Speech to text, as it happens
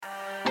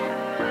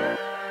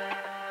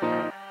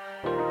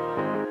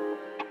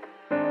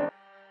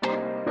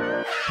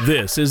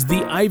This is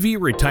the Ivy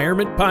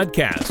Retirement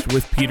Podcast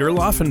with Peter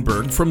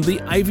Laufenberg from the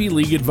Ivy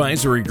League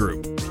Advisory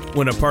Group.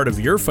 When a part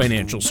of your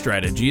financial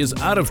strategy is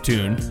out of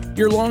tune,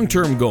 your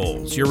long-term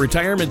goals, your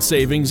retirement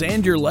savings,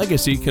 and your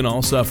legacy can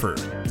all suffer.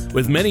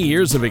 With many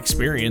years of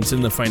experience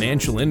in the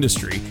financial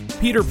industry,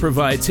 Peter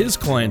provides his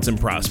clients and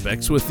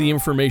prospects with the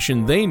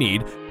information they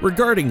need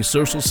regarding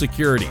Social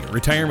Security,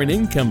 retirement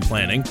income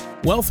planning,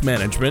 wealth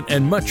management,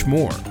 and much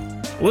more.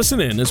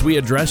 Listen in as we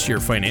address your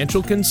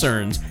financial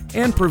concerns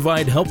and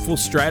provide helpful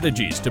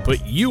strategies to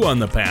put you on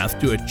the path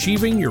to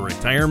achieving your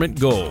retirement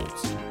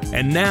goals.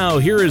 And now,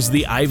 here is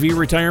the Ivy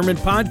Retirement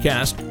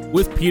Podcast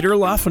with Peter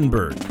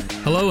Laufenberg.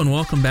 Hello and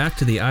welcome back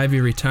to the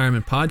Ivy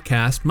Retirement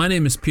Podcast. My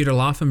name is Peter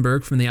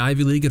Laufenberg from the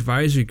Ivy League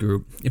Advisory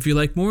Group. If you'd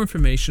like more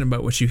information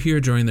about what you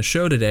hear during the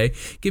show today,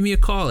 give me a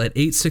call at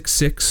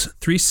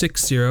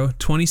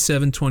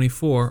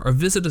 866-360-2724 or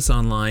visit us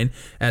online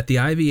at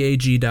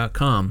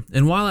theivyag.com.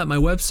 And while at my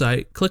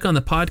website, click on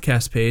the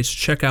podcast page to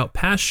check out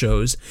past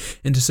shows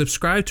and to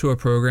subscribe to our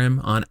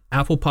program on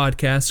Apple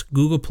Podcasts,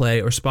 Google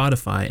Play, or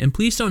Spotify. And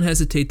please don't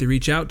hesitate to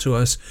reach out to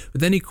us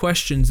with any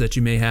questions that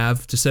you may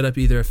have to set up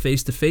either a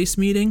face-to-face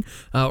meeting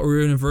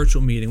or in a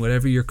virtual meeting,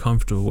 whatever you're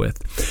comfortable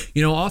with.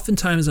 You know,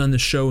 oftentimes on the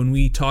show when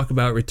we talk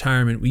about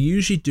retirement, we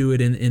usually do it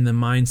in the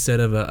mindset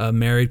of a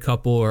married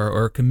couple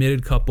or a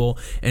committed couple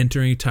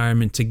entering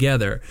retirement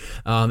together.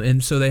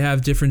 And so they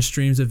have different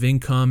streams of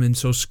income and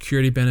Social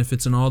Security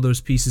benefits, and all those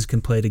pieces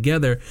can play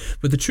together.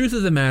 But the truth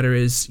of the matter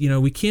is, you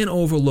know, we can't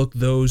overlook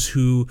those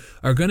who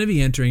are going to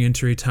be entering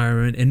into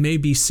retirement and may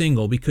be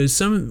single, because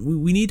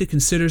we need to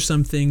consider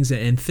some things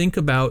and think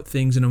about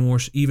things in a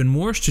even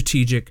more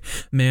strategic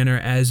manner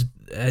as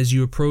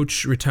you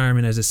approach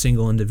retirement as a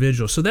single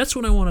individual. So that's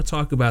what I want to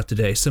talk about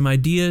today. Some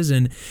ideas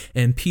and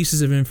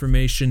pieces of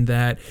information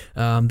that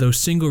those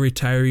single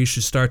retirees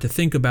should start to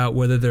think about,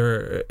 whether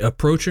they're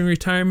approaching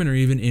retirement or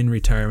even in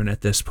retirement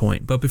at this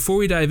point. But before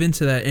we dive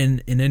into that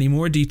in any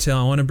more detail,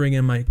 I want to bring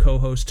in my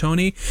co-host,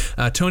 Tony.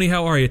 Tony,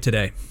 how are you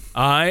today?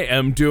 I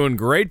am doing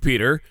great,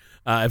 Peter.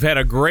 I've had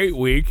a great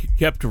week,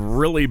 kept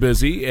really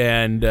busy,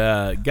 and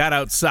got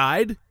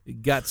outside,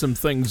 got some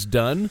things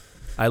done.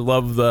 I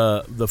love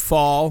the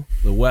fall,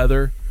 the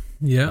weather,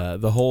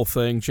 the whole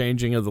thing,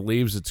 changing of the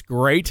leaves. It's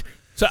great.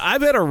 So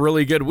I've had a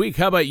really good week.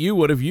 How about you?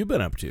 What have you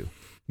been up to?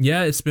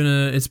 Yeah, it's been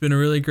a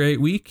really great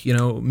week. You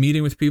know,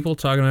 meeting with people,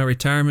 talking about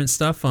retirement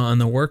stuff on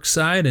the work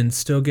side, and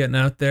still getting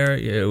out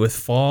there with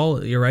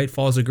fall. You're right,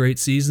 fall's a great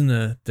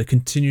season to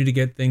continue to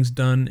get things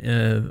done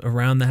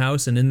around the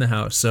house and in the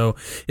house. So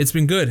it's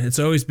been good. It's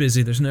always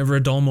busy. There's never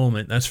a dull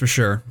moment, that's for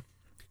sure.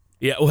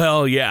 Yeah,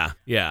 well, yeah.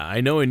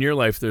 I know in your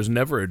life there's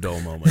never a dull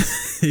moment.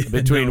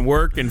 Between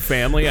work and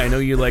family, I know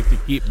you like to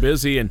keep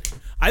busy, and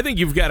I think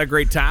you've got a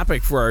great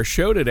topic for our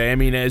show today. I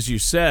mean, as you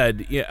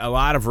said, a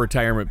lot of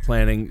retirement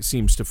planning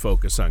seems to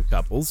focus on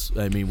couples.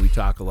 I mean, we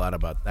talk a lot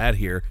about that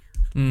here.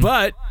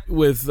 But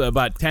with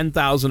about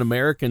 10,000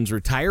 Americans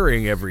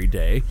retiring every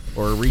day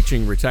or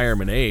reaching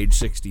retirement age,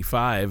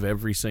 65,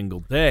 every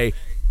single day,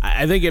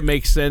 I think it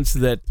makes sense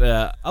that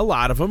a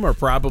lot of them are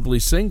probably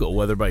single,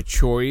 whether by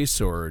choice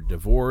or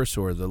divorce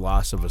or the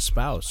loss of a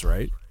spouse,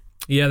 right?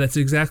 Yeah, that's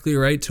exactly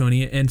right,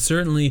 Tony. And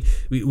certainly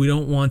we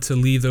don't want to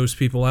leave those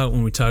people out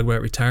when we talk about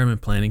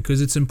retirement planning,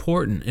 because it's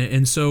important.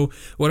 And so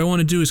what I want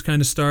to do is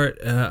kind of start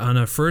on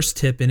a first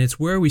tip, and it's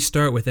where we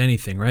start with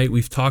anything, right?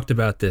 We've talked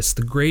about this.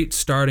 The great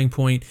starting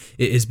point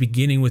is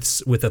beginning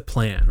with a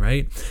plan,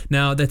 right?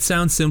 Now, that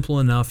sounds simple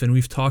enough, and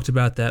we've talked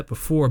about that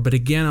before. But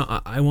again,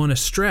 I want to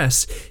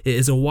stress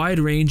is a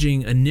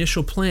wide-ranging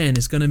initial plan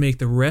is going to make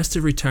the rest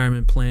of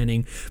retirement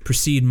planning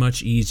proceed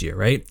much easier,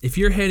 right? If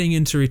you're heading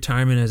into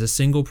retirement as a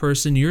single person,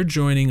 you're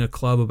joining a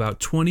club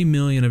about 20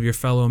 million of your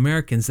fellow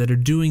Americans that are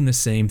doing the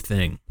same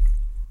thing.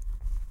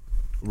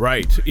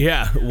 Right.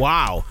 Yeah.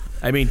 Wow.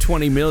 I mean,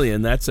 20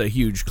 million, that's a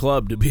huge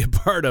club to be a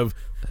part of.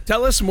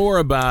 Tell us more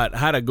about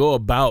how to go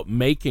about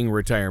making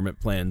retirement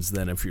plans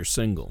then if you're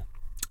single.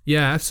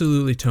 Yeah,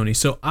 absolutely, Tony.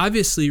 So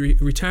obviously,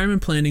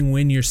 retirement planning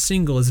when you're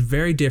single is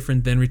very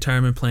different than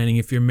retirement planning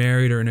if you're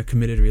married or in a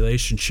committed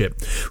relationship.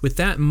 With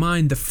that in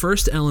mind, the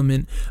first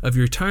element of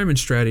your retirement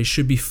strategy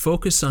should be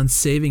focused on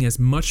saving as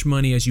much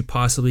money as you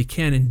possibly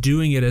can and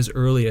doing it as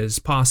early as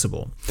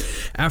possible.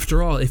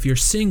 After all, if you're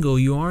single,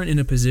 you aren't in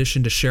a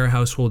position to share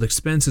household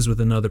expenses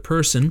with another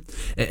person,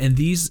 and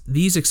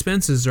these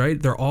expenses,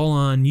 right, they're all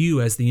on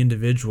you as the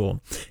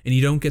individual, and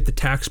you don't get the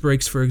tax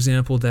breaks, for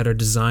example, that are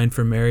designed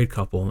for a married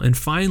couple. And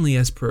finally,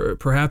 as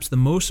perhaps the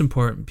most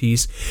important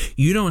piece,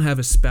 you don't have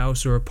a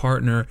spouse or a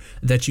partner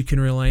that you can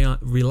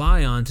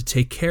rely on to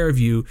take care of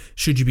you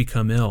should you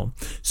become ill.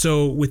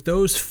 So with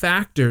those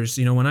factors,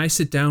 you know, when I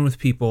sit down with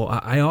people,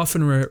 I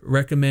often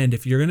recommend,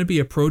 if you're going to be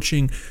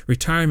approaching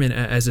retirement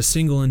as a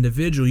single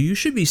individual, you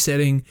should be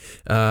setting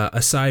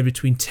aside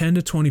between 10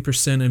 to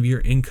 20% of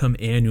your income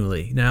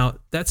annually. Now,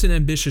 that's an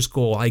ambitious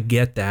goal. I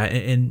get that,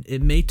 and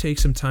it may take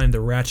some time to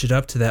ratchet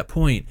up to that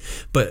point,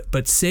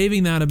 but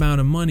saving that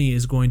amount of money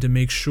is going to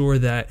make sure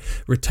that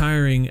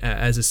retiring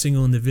as a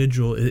single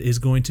individual is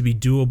going to be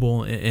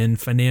doable and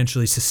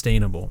financially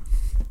sustainable.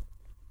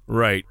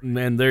 Right,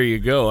 and there you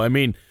go. I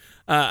mean,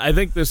 I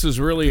think this is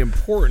really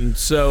important.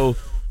 So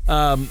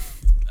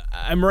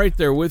I'm right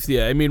there with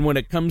you. I mean, when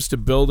it comes to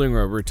building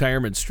a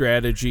retirement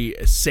strategy,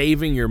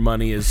 saving your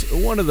money is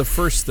one of the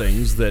first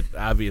things that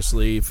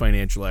obviously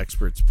financial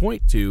experts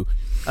point to.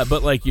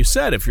 But like you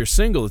said, if you're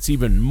single, it's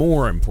even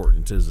more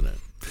important, isn't it?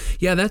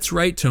 Yeah, that's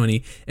right,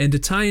 Tony. And to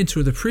tie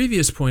into the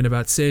previous point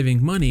about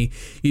saving money,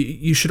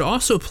 you should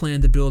also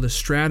plan to build a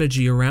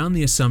strategy around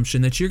the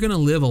assumption that you're going to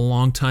live a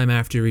long time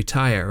after you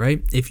retire,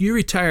 right? If you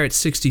retire at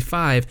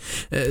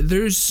 65,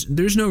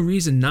 there's no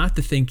reason not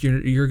to think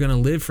you're going to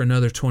live for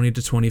another 20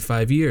 to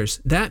 25 years.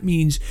 That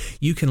means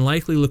you can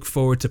likely look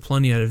forward to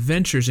plenty of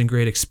adventures and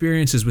great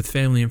experiences with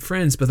family and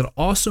friends, but that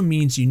also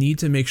means you need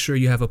to make sure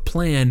you have a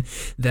plan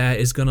that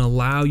is going to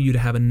allow you to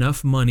have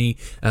enough money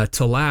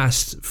to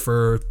last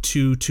for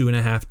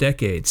 2.5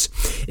 decades.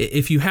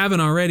 If you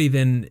haven't already,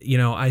 then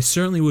I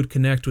certainly would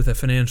connect with a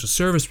financial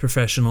service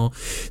professional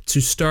to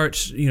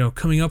start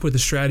coming up with a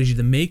strategy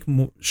to make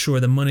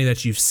sure the money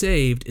that you've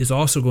saved is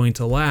also going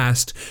to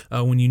last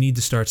when you need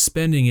to start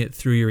spending it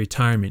through your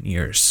retirement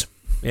years.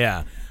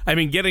 Yeah, I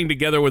mean, getting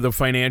together with a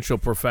financial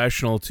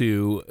professional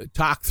to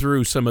talk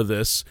through some of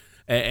this,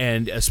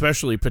 and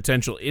especially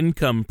potential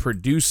income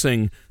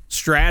producing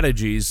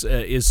strategies,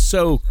 is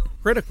so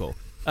critical.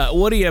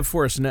 What do you have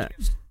for us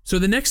next? So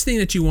the next thing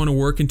that you want to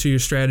work into your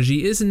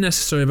strategy isn't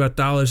necessarily about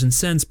dollars and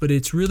cents, but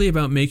it's really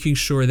about making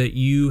sure that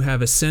you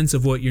have a sense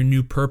of what your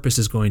new purpose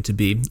is going to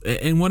be.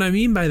 And what I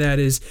mean by that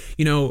is,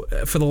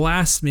 for the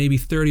last maybe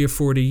 30 or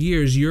 40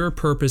 years, your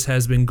purpose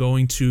has been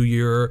going to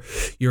your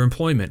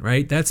employment,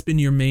 right? That's been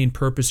your main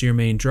purpose, your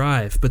main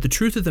drive. But the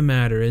truth of the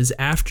matter is,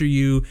 after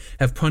you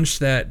have punched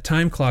that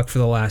time clock for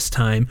the last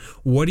time,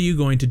 what are you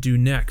going to do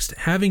next?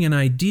 Having an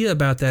idea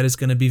about that is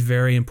going to be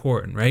very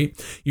important, right?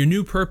 Your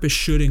new purpose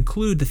should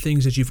include the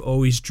things that you've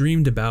always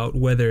dreamed about,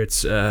 whether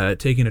it's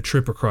taking a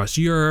trip across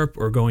Europe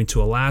or going to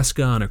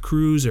Alaska on a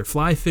cruise or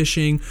fly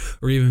fishing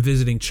or even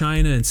visiting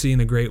China and seeing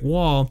the Great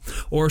Wall,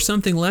 or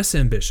something less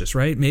ambitious,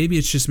 right? Maybe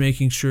it's just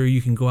making sure you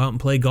can go out and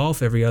play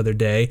golf every other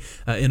day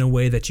in a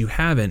way that you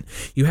haven't.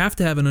 You have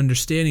to have an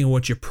understanding of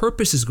what your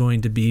purpose is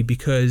going to be,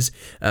 because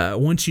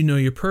once you know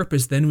your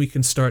purpose, then we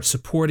can start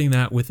supporting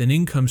that with an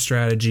income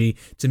strategy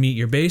to meet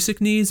your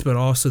basic needs, but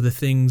also the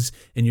things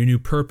in your new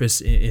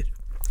purpose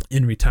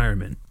in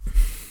retirement.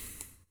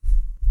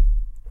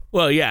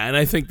 Well, yeah, and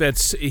I think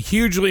that's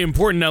hugely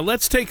important. Now,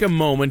 let's take a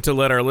moment to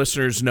let our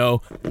listeners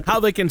know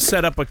how they can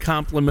set up a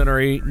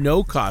complimentary,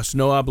 no-cost,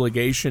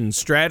 no-obligation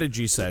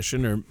strategy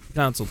session or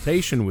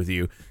consultation with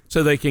you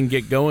so they can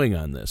get going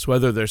on this,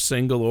 whether they're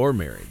single or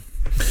married.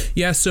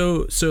 Yeah,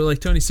 so like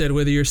Tony said,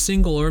 whether you're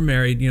single or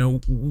married,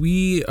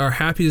 we are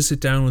happy to sit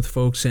down with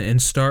folks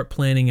and start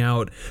planning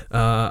out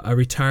a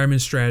retirement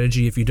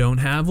strategy if you don't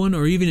have one,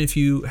 or even if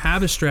you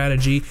have a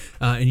strategy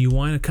and you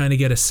want to kind of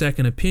get a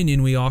second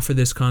opinion. We offer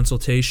this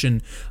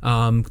consultation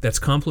that's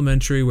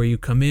complimentary, where you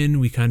come in,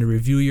 we kind of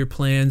review your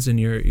plans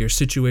and your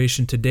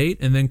situation to date,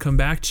 and then come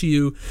back to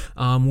you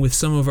with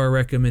some of our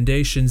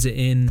recommendations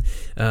in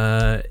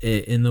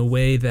the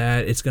way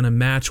that it's going to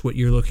match what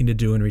you're looking to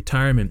do in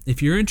retirement.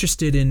 If you're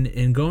interested in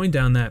going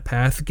down that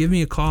path, give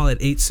me a call at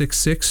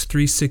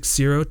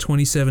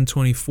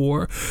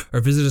 866-360-2724 or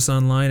visit us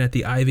online at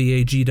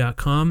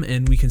theivag.com,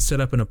 and we can set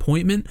up an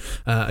appointment,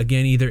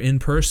 again, either in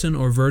person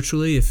or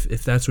virtually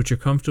if that's what you're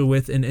comfortable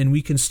with, and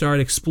we can start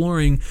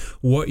exploring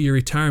what your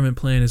retirement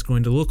plan is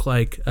going to look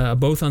like,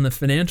 both on the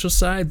financial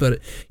side, but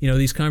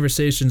these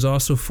conversations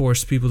also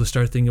force people to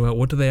start thinking about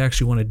what do they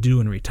actually want to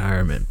do in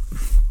retirement.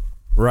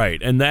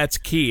 Right, and that's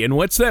key. And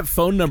what's that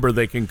phone number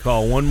they can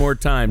call one more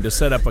time to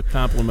set up a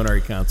complimentary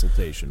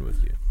consultation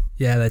with you?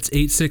 Yeah, that's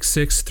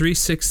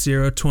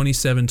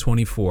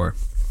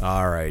 866-360-2724.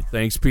 All right,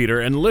 thanks, Peter.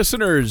 And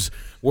listeners,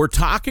 we're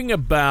talking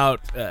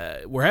about,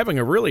 we're having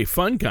a really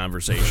fun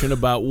conversation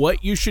about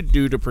what you should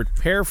do to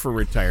prepare for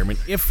retirement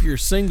if you're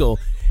single.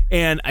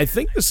 And I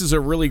think this is a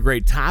really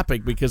great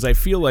topic because I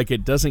feel like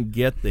it doesn't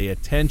get the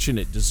attention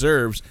it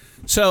deserves.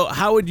 So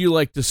how would you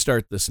like to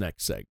start this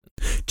next segment?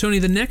 Tony,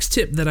 the next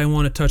tip that I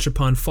want to touch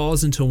upon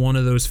falls into one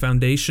of those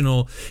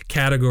foundational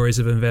categories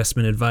of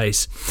investment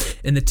advice.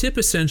 And the tip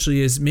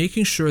essentially is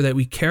making sure that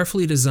we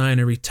carefully design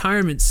a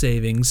retirement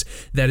savings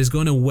that is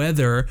going to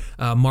weather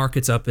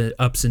markets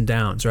ups and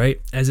downs, right?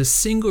 As a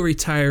single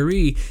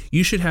retiree,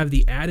 you should have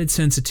the added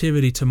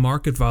sensitivity to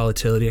market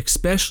volatility,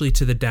 especially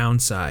to the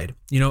downside.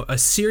 A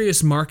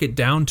serious market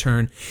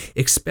downturn,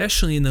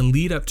 especially in the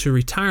lead up to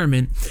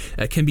retirement,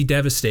 can be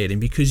devastating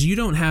because you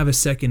don't have a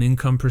second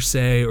income per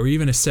se, or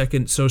even a second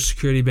Social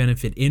Security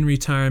benefit in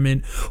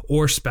retirement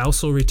or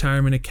spousal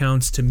retirement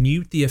accounts to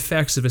mute the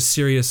effects of a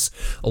serious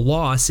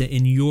loss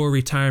in your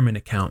retirement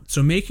account.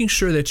 So making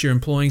sure that you're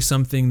employing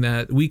something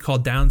that we call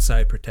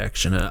downside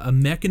protection, a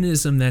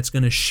mechanism that's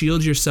going to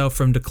shield yourself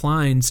from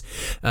declines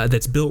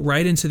that's built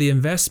right into the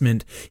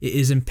investment,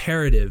 is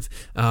imperative,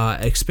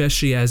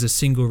 especially as a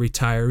single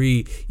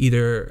retiree,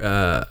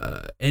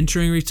 either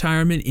entering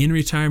retirement, in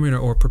retirement,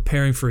 or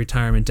preparing for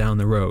retirement down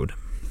the road.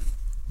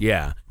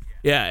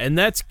 Yeah, and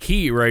that's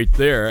key right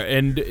there.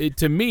 And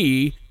to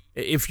me,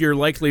 if you're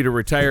likely to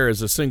retire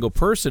as a single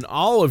person,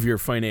 all of your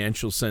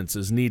financial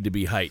senses need to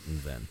be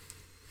heightened then.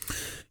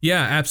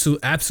 Yeah,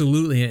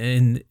 absolutely.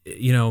 And,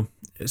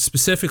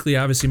 specifically,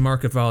 obviously,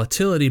 market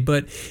volatility,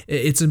 but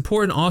it's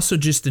important also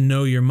just to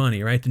know your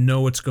money, right? To know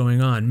what's going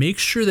on. Make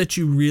sure that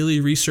you really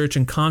research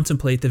and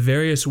contemplate the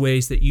various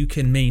ways that you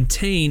can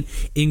maintain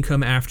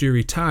income after you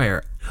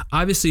retire.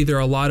 Obviously, there are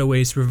a lot of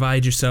ways to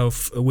provide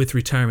yourself with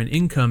retirement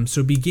income,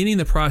 so beginning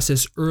the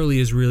process early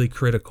is really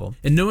critical.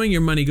 And knowing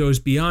your money goes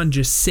beyond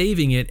just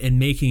saving it and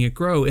making it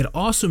grow. It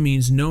also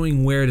means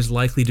knowing where it is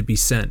likely to be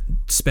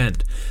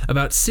spent.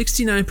 About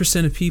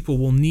 69% of people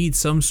will need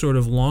some sort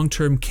of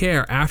long-term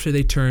care after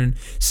they turn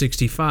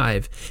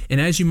 65. And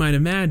as you might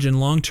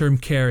imagine, long-term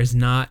care is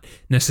not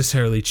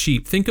necessarily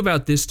cheap. Think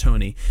about this,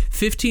 Tony.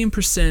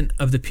 15%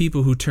 of the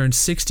people who turned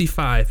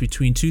 65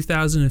 between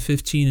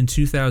 2015 and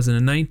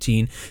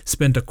 2019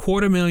 spent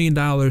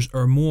 $250,000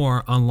 or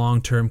more on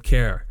long-term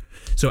care.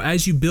 So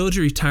as you build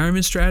your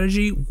retirement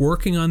strategy,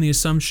 working on the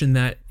assumption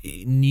that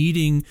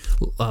needing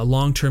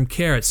long-term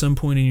care at some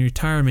point in your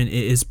retirement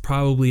is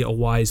probably a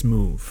wise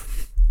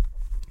move.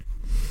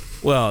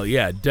 Well,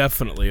 yeah,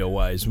 definitely a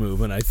wise move.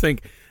 And I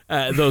think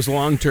those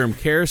long-term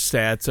care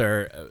stats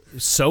are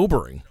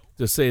sobering,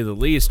 to say the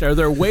least. Are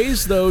there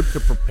ways, though, to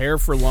prepare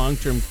for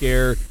long-term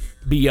care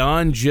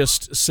beyond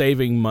just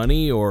saving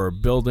money or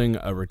building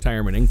a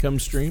retirement income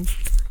stream?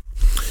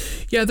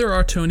 Yeah, there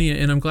are, Tony,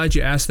 and I'm glad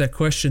you asked that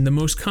question. The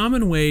most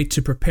common way to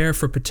prepare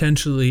for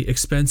potentially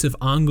expensive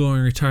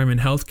ongoing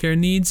retirement healthcare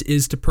needs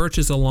is to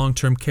purchase a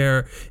long-term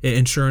care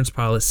insurance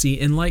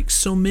policy. And like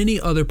so many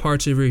other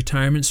parts of your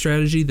retirement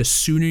strategy, the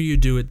sooner you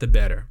do it, the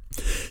better.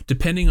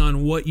 Depending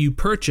on what you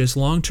purchase,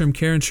 long-term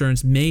care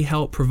insurance may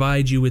help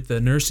provide you with the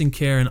nursing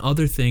care and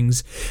other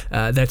things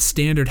that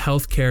standard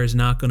health care is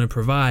not going to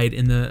provide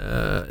in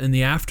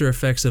the after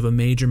effects of a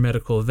major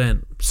medical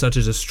event, such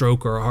as a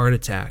stroke or a heart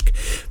attack.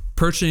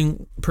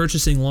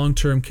 Purchasing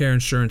long-term care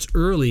insurance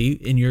early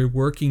in your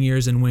working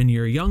years and when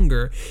you're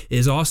younger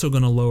is also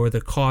going to lower the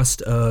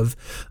cost of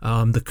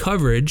the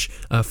coverage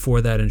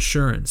for that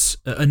insurance.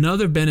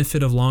 Another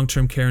benefit of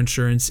long-term care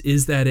insurance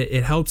is that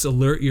it helps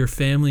alert your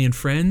family and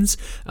friends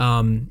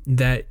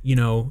that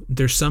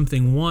there's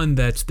something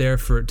that's there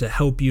to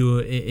help you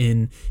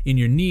in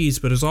your needs,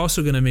 but is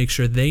also going to make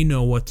sure they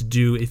know what to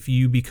do if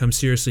you become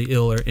seriously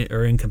ill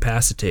or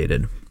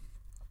incapacitated.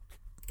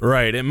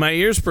 Right, and my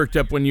ears perked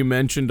up when you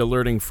mentioned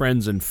alerting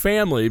friends and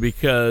family,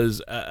 because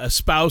a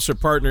spouse or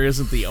partner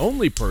isn't the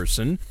only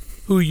person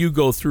who you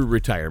go through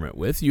retirement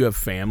with. You have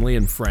family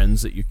and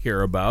friends that you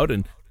care about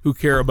and who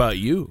care about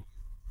you.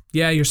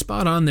 Yeah, you're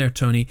spot on there,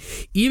 Tony.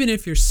 Even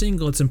if you're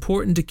single, it's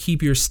important to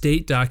keep your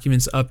estate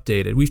documents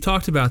updated. We've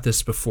talked about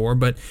this before,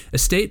 but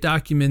estate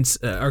documents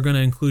are going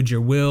to include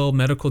your will,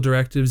 medical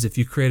directives, if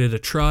you created a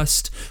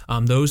trust,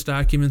 those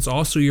documents,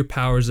 also your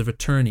powers of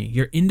attorney.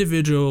 Your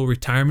individual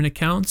retirement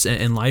accounts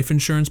and life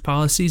insurance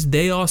policies,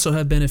 they also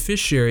have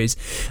beneficiaries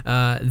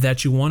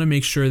that you want to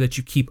make sure that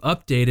you keep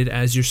updated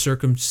as your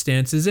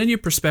circumstances and your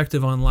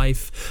perspective on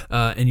life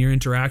and your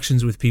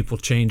interactions with people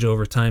change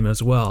over time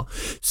as well.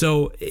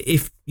 So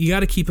if you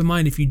got to keep in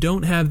mind, if you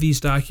don't have these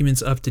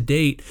documents up to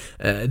date,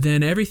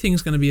 then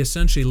everything's going to be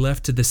essentially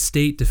left to the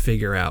state to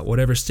figure out,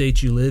 whatever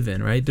state you live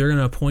in, right? They're going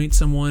to appoint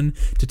someone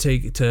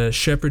to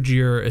shepherd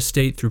your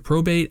estate through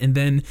probate, and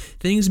then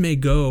things may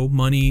go,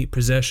 money,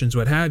 possessions,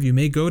 what have you,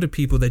 may go to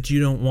people that you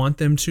don't want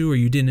them to or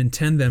you didn't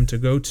intend them to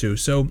go to.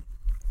 So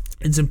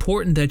it's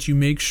important that you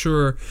make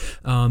sure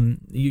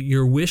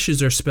your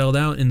wishes are spelled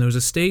out in those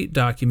estate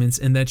documents,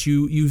 and that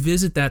you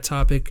visit that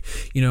topic,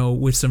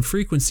 with some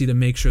frequency to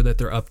make sure that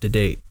they're up to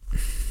date.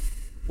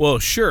 Well,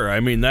 sure. I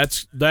mean,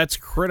 that's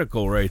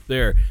critical right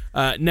there.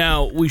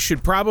 Now, we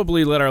should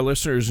probably let our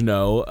listeners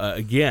know,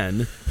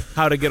 again,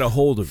 how to get a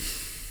hold of you.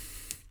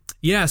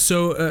 Yeah,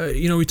 so,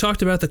 we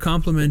talked about the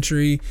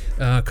complimentary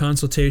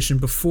consultation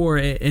before,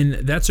 and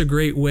that's a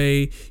great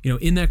way.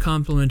 In that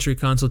complimentary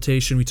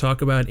consultation, we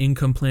talk about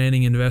income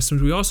planning,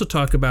 investments. We also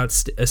talk about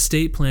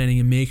estate planning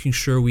and making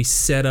sure we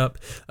set up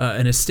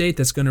an estate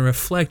that's going to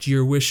reflect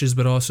your wishes,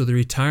 but also the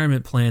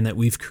retirement plan that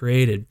we've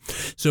created.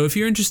 So if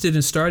you're interested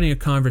in starting a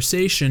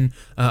conversation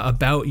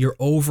about your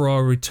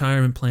overall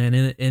retirement plan,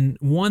 and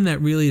one that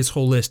really is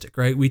holistic,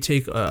 right? We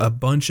take a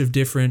bunch of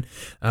different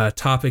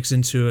topics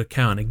into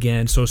account.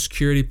 Again, Social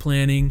Security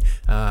planning,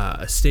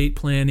 estate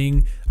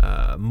planning,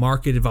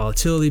 market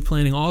volatility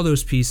planning, all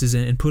those pieces,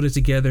 and put it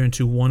together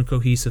into one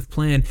cohesive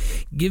plan.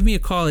 Give me a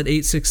call at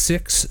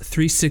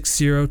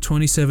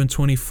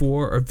 866-360-2724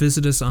 or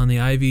visit us on the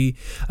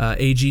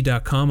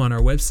ivag.com on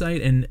our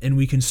website, and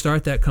we can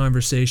start that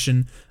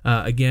conversation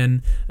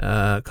again,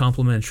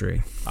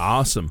 complimentary.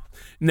 Awesome.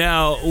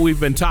 Now, we've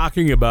been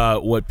talking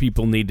about what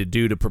people need to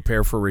do to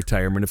prepare for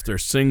retirement if they're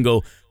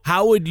single.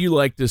 How would you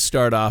like to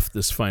start off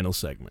this final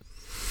segment?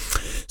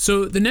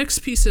 So the next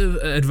piece of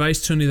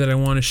advice, Tony, that I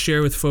want to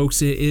share with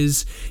folks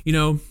is,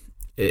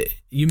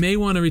 You may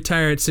want to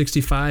retire at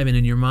 65, and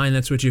in your mind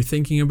that's what you're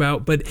thinking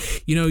about, but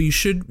you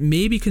should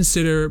maybe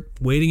consider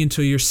waiting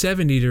until you're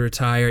 70 to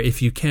retire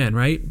if you can,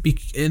 right?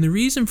 And the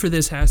reason for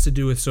this has to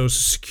do with Social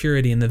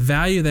Security and the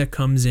value that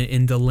comes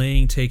in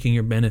delaying taking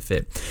your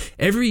benefit.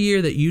 Every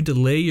year that you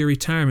delay your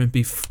retirement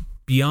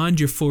beyond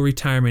your full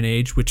retirement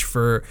age, which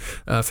for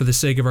the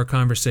sake of our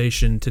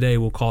conversation today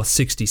we'll call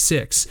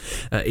 66,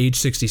 age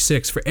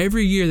 66, for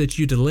every year that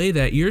you delay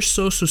that, your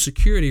Social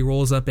Security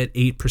rolls up at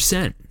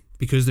 8%.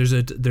 Because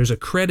there's a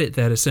credit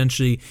that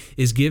essentially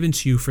is given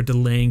to you for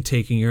delaying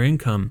taking your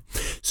income.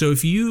 So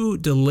if you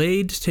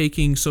delayed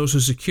taking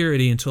Social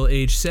Security until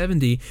age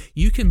 70,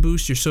 you can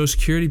boost your Social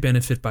Security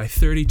benefit by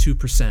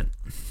 32%.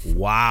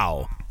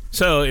 Wow.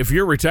 So if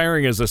you're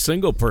retiring as a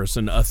single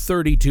person, a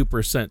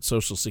 32%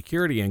 Social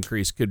Security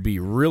increase could be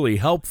really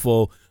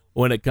helpful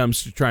when it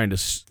comes to trying to,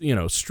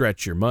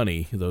 stretch your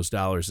money, those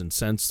dollars and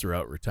cents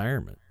throughout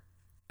retirement.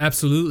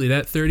 Absolutely.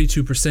 That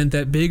 32%,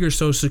 that bigger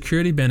Social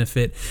Security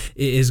benefit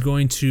is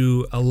going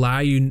to allow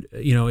you,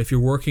 if you're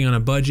working on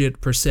a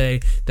budget per se,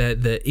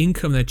 that the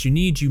income that you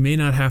need, you may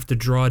not have to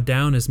draw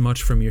down as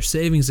much from your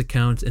savings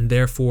account, and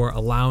therefore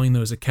allowing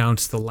those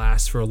accounts to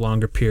last for a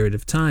longer period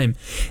of time.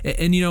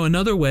 And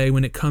another way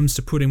when it comes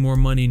to putting more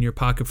money in your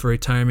pocket for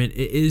retirement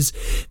is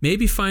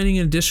maybe finding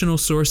an additional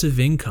source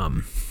of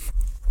income.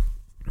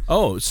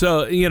 Oh,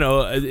 so,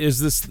 is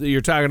this,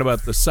 you're talking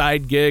about the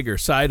side gig or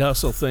side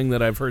hustle thing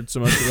that I've heard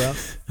so much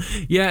about?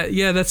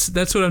 Yeah,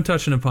 that's what I'm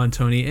touching upon,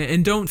 Tony.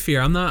 And don't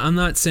fear, I'm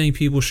not saying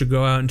people should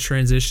go out and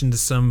transition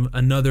to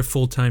another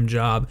full-time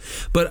job,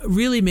 but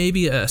really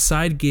maybe a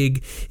side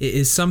gig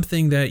is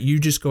something that you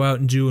just go out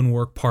and do and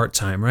work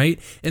part-time, right?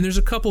 And there's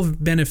a couple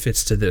of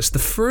benefits to this. The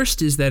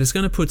first is that it's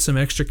going to put some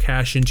extra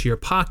cash into your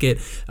pocket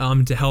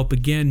to help,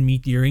 again,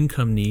 meet your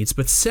income needs.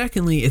 But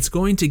secondly, it's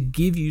going to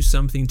give you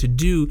something to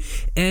do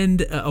and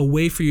a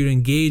way for you to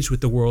engage with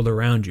the world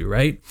around you,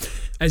 right?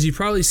 As you've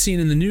probably seen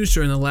in the news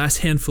during the last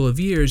handful of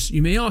years,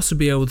 you may also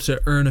be able to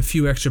earn a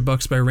few extra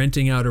bucks by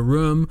renting out a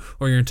room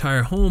or your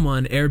entire home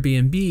on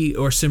Airbnb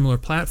or similar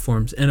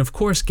platforms. And of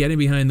course, getting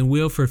behind the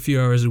wheel for a few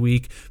hours a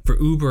week for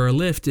Uber or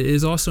Lyft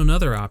is also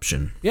another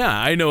option. Yeah,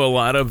 I know a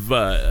lot of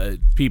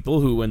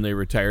people who, when they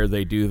retire,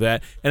 they do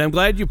that. And I'm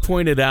glad you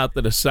pointed out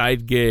that a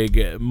side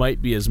gig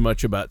might be as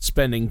much about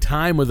spending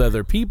time with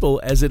other people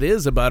as it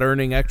is about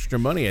earning extra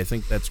money. I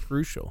think that's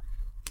crucial.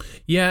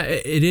 Yeah,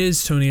 it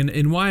is, Tony.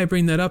 And why I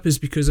bring that up is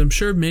because I'm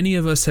sure many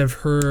of us have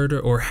heard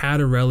or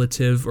had a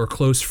relative or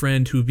close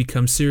friend who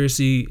become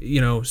seriously,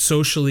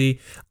 socially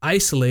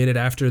isolated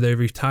after they've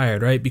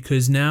retired, right?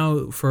 Because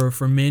now for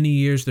many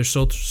years, their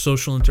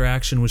social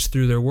interaction was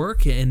through their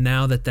work. And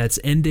now that that's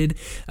ended,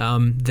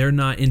 they're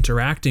not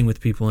interacting with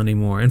people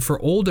anymore. And for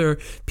older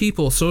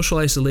people, social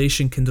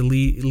isolation can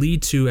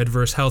lead to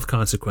adverse health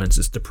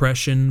consequences: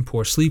 depression,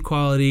 poor sleep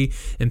quality,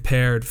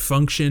 impaired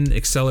function,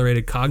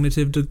 accelerated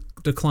cognitive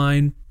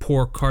decline,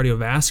 poor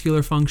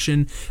cardiovascular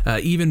function,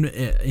 even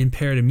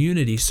impaired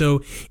immunity.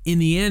 So in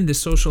the end, the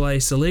social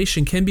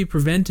isolation can be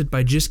prevented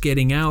by just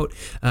getting out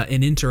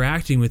and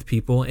interacting with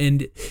people.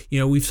 And,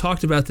 we've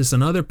talked about this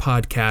on other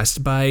podcasts.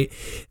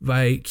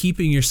 By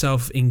keeping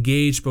yourself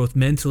engaged both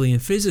mentally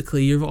and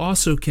physically, you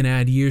also can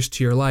add years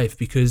to your life,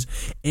 because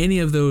any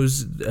of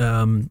those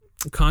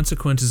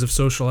consequences of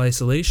social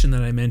isolation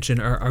that I mentioned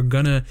are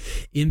going to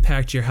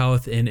impact your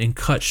health and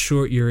cut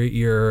short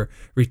your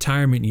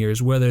retirement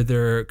years, whether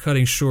they're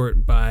cutting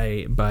short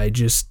by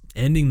just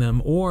ending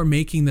them or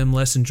making them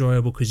less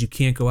enjoyable because you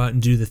can't go out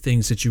and do the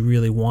things that you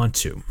really want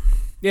to.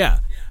 Yeah,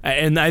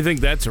 and I think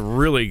that's a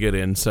really good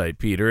insight,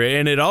 Peter.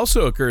 And it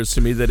also occurs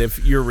to me that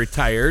if you're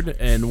retired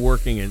and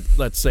working in,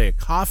 let's say, a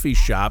coffee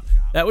shop,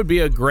 that would be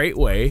a great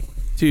way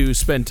to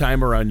spend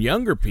time around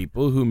younger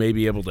people who may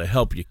be able to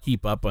help you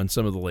keep up on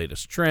some of the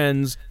latest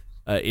trends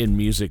in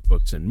music,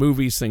 books, and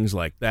movies, things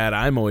like that.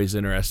 I'm always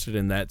interested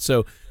in that.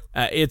 So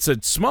it's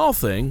a small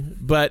thing,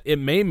 but it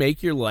may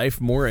make your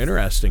life more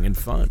interesting and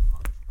fun.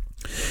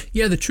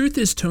 Yeah, the truth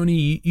is,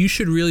 Tony, you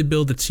should really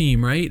build a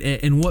team, right?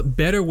 And what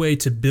better way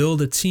to build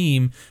a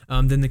team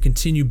than to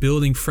continue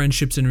building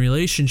friendships and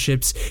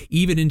relationships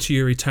even into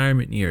your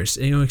retirement years?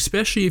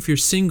 Especially if you're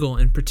single,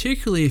 and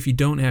particularly if you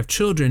don't have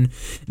children,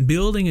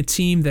 building a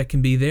team that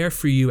can be there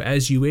for you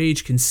as you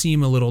age can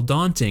seem a little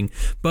daunting.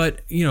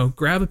 But,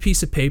 grab a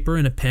piece of paper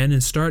and a pen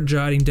and start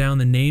jotting down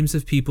the names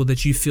of people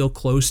that you feel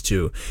close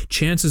to.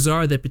 Chances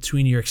are that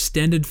between your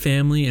extended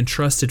family and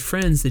trusted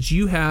friends that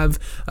you have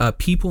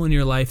people in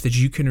your life that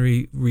you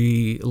can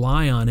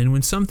rely on, and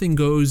when something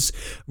goes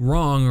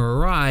wrong or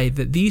awry,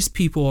 that these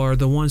people are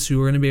the ones who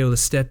are going to be able to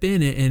step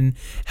in and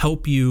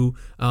help you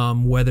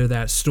weather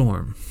that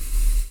storm.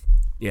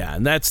 Yeah,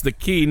 and that's the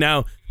key.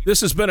 Now,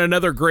 this has been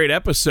another great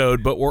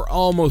episode, but we're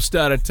almost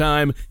out of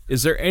time.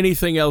 Is there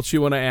anything else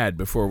you want to add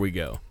before we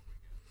go?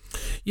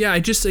 Yeah,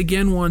 I just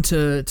again want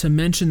to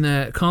mention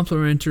that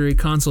complimentary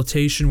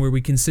consultation where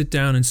we can sit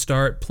down and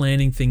start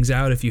planning things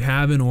out if you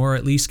haven't, or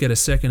at least get a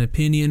second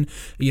opinion.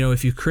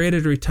 If you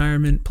created a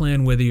retirement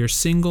plan, whether you're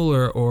single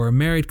or a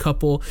married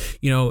couple,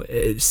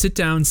 sit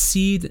down,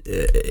 see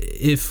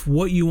if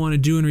what you want to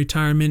do in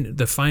retirement,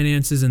 the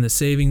finances and the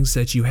savings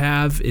that you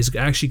have is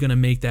actually going to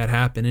make that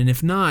happen. And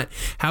if not,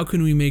 how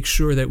can we make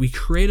sure that we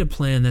create a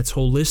plan that's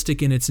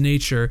holistic in its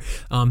nature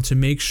to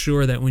make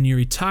sure that when you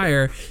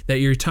retire, that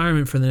your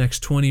retirement for the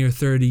next 20 or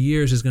 30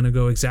 years is going to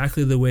go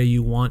exactly the way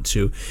you want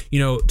to.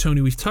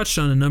 Tony, we've touched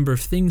on a number of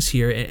things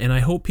here, and I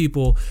hope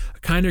people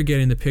kind of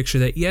getting the picture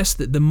that yes,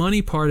 the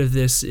money part of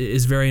this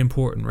is very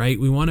important, right?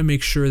 We want to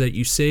make sure that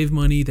you save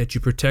money, that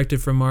you protect it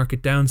from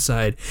market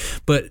downside,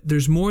 but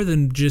there's more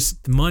than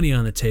just the money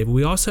on the table.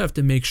 We also have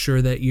to make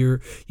sure that you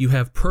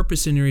have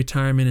purpose in your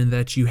retirement and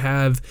that you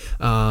have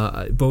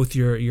both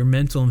your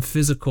mental and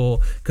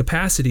physical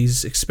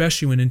capacities,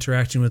 especially when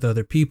interacting with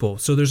other people.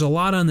 So there's a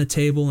lot on the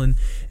table and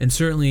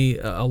certainly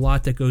a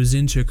lot that goes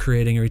into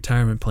creating a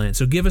retirement plan.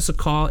 So give us a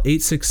call,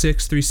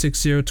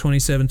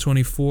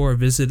 866-360-2724, or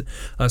visit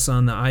us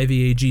on the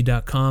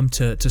ivag.com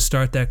to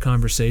start that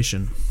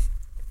conversation.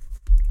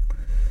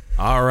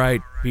 All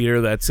right, Peter,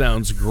 that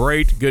sounds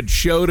great. Good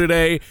show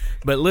today.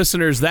 But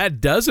listeners, that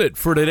does it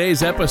for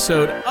today's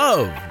episode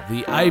of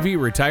the Ivy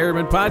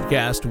Retirement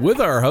Podcast with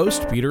our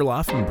host, Peter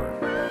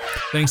Laufenberg.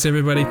 Thanks,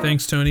 everybody.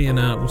 Thanks, Tony, and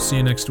we'll see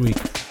you next week.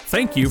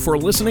 Thank you for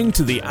listening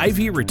to the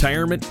Ivy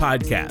Retirement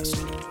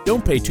Podcast.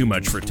 Don't pay too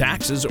much for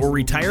taxes or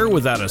retire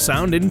without a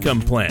sound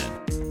income plan.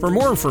 For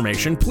more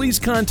information, please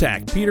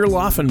contact Peter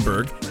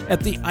Laufenberg at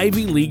the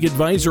Ivy League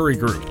Advisory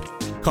Group.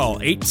 Call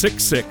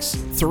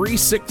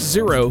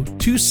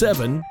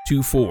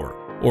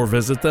 866-360-2724 or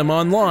visit them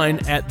online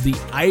at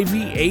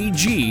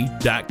theivyag.com.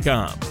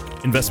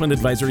 Investment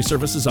advisory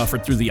services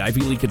offered through the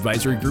Ivy League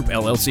Advisory Group,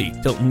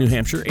 LLC, Tilton, New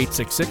Hampshire,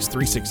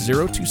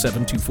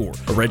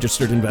 866-360-2724. A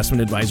registered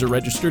investment advisor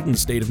registered in the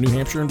state of New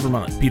Hampshire and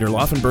Vermont. Peter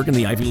Laufenberg and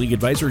the Ivy League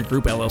Advisory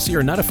Group, LLC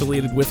are not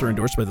affiliated with or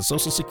endorsed by the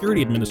Social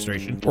Security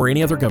Administration or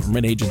any other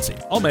government agency.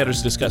 All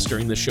matters discussed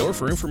during this show are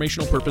for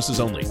informational purposes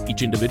only.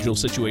 Each individual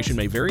situation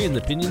may vary and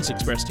the opinions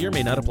expressed here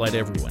may not apply to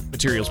everyone.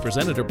 Materials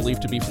presented are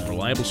believed to be from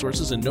reliable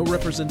sources and no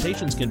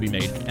representations can be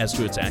made as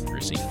to its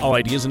accuracy. All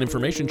ideas and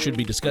information should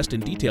be discussed in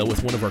detail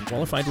with one of our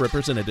qualified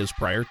representatives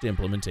prior to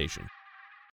implementation.